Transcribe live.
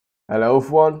Hello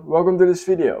everyone, welcome to this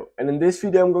video, and in this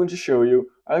video I'm going to show you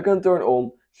how you can turn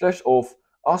on/off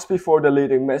ask before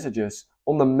deleting messages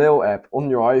on the mail app on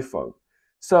your iPhone.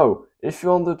 So if you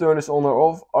want to turn this on or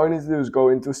off, all you need to do is go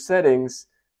into settings.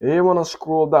 Here you want to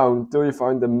scroll down until you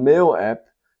find the mail app.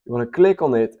 You want to click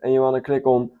on it and you want to click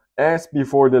on ask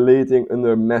before deleting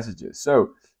under messages.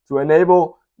 So to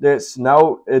enable this,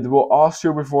 now it will ask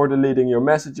you before deleting your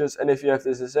messages, and if you have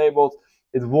this disabled,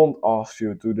 it won't ask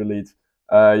you to delete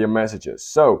your messages.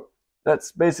 So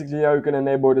that's basically how you can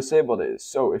enable or disable this.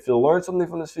 So if you learned something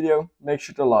from this video, make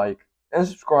sure to like and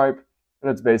subscribe, and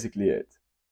that's basically it.